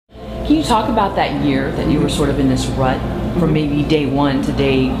Can you talk about that year that you were sort of in this rut from maybe day 1 to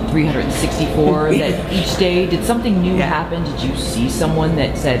day 364? That each day, did something new happen? Did you see someone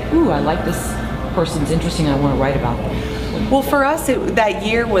that said, ooh, I like this person's interesting, I want to write about them? Well, for us, that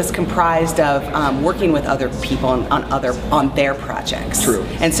year was comprised of working with other people on their projects. True.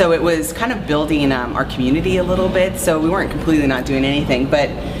 And so it was kind of building our community a little bit. So we weren't completely not doing anything, but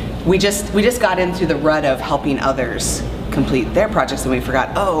we just got into the rut of helping others complete their projects, and we forgot,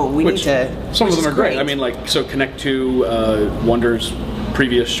 oh, we need to. Some of them are great. I mean, like, so Connect to Wonder's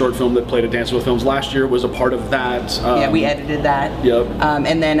previous short film that played at Dance with Films last year was a part of that. Yeah, we edited that. Yep.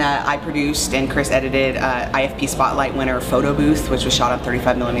 And then I produced and Kris edited IFP Spotlight winner Photo Booth, which was shot on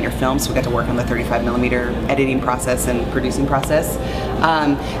 35mm film, so we got to work on the 35mm editing process and producing process.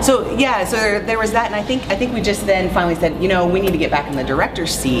 So yeah, so there was that, and I think we just then finally said, you know, we need to get back in the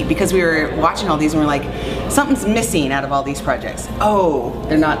director's seat, because we were watching all these and we're like, something's missing out of all these projects. Oh,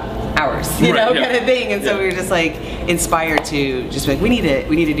 they're not ours, you know, kind of thing. And so we were just like inspired to just be like, we need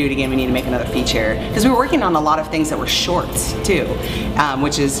to do it again. We need to make another feature, because we were working on a lot of things that were shorts too,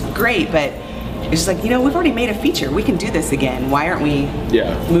 which is great, but it's just like, you know, we've already made a feature. We can do this again. Why aren't we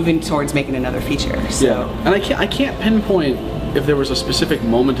moving towards making another feature? So. And I can't pinpoint if there was a specific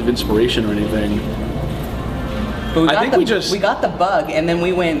moment of inspiration or anything. But we got the bug, and then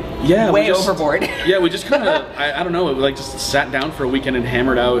we went way overboard. Yeah, we just kind of, I don't know, it like just sat down for a weekend and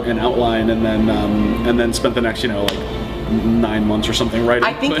hammered out an outline, and then spent the next, you know, like 9 months or something writing.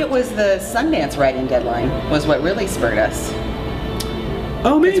 I think it was the Sundance writing deadline was what really spurred us.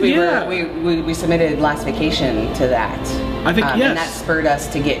 Oh, maybe, we submitted Last Vacation to that. I think, yes. And that spurred us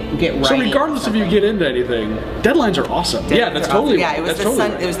to get writing. So regardless if you get into anything, deadlines are awesome. That's totally right. Yeah,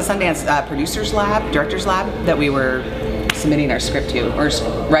 it was the Sundance Producers Lab, Directors Lab, that we were submitting our script to, or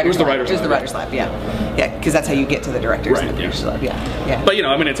Writers Lab. It was the Writers Lab, yeah, because that's how you get to directors in the Producers Lab, yeah. But you know,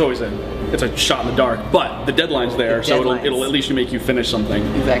 I mean, it's always a shot in the dark, but the deadline's there, so it'll at least make you finish something.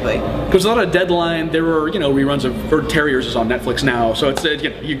 Exactly. Because without a deadline, there were, you know, reruns of Bird Terriers is on Netflix now, so it's you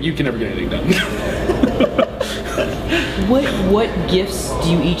know, you can never get anything done. What gifts do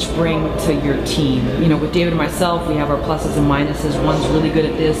you each bring to your team? You know, with David and myself, we have our pluses and minuses. One's really good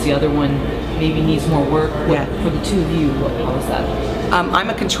at this, the other one maybe needs more work. For the two of you, how is that? I'm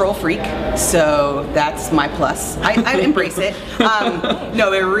a control freak, so that's my plus. I embrace it.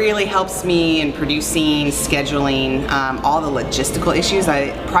 No, it really helps me in producing, scheduling, all the logistical issues.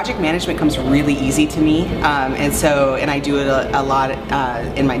 Project management comes really easy to me, and I do it a lot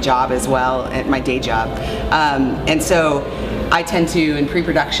in my job as well, at my day job. And so I tend to, in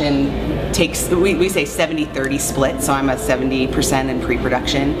pre-production, we say 70-30 split, so I'm a 70% in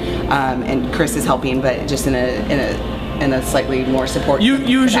pre-production, and Kris is helping, but just in a slightly more support.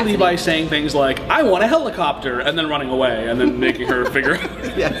 Usually by saying things like, I want a helicopter, and then running away, and then making her figure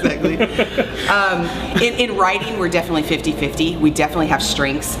out. Yeah, exactly. In writing, we're definitely 50-50. We definitely have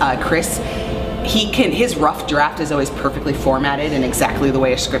strengths. Kris, his rough draft is always perfectly formatted and exactly the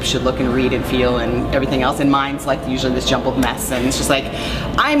way a script should look and read and feel and everything else, and mine's like usually this jumbled mess, and it's just like,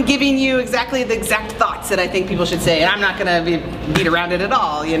 I'm giving you exactly the exact thoughts that I think people should say, and I'm not gonna beat around it at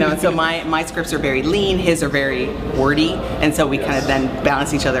all, you know. And so my scripts are very lean, his are very wordy, and so we kind of then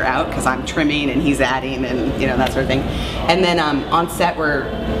balance each other out, because I'm trimming and he's adding, and you know, that sort of thing. And then on set,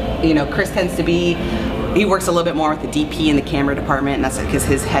 you know, Kris tends to be, he works a little bit more with the DP and the camera department, and that's because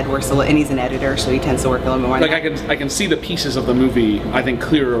his head works a little, and he's an editor, so he tends to work a little bit more. Like I can see the pieces of the movie, I think,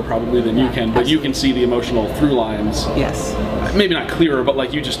 clearer probably than you can, but you can see the emotional through lines. Yes. Maybe not clearer, but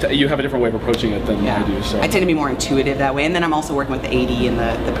like you have a different way of approaching it than I do. So I tend to be more intuitive that way, and then I'm also working with the AD and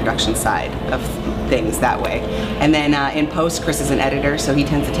the production side of things that way. And then in post, Kris is an editor, so he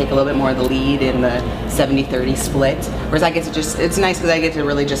tends to take a little bit more of the lead in the 70-30 split. Whereas I get to it's nice because I get to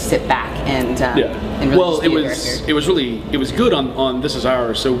really just sit back and really it was good on This Is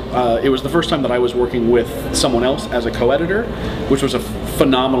Ours. So it was the first time that I was working with someone else as a co-editor, which was a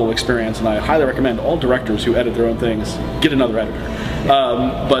phenomenal experience, and I highly recommend all directors who edit their own things get another editor.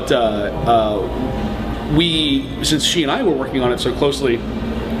 Since she and I were working on it so closely,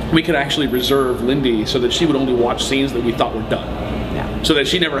 we could actually reserve Lindy so that she would only watch scenes that we thought were done. Yeah. So that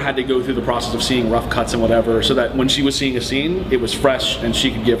she never had to go through the process of seeing rough cuts and whatever, so that when she was seeing a scene, it was fresh and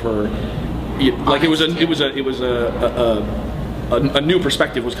she could give her, like, it was a new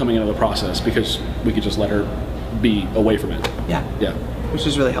perspective was coming into the process, because we could just let her be away from it. Yeah. Yeah. Which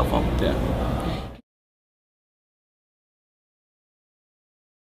was really helpful. Yeah.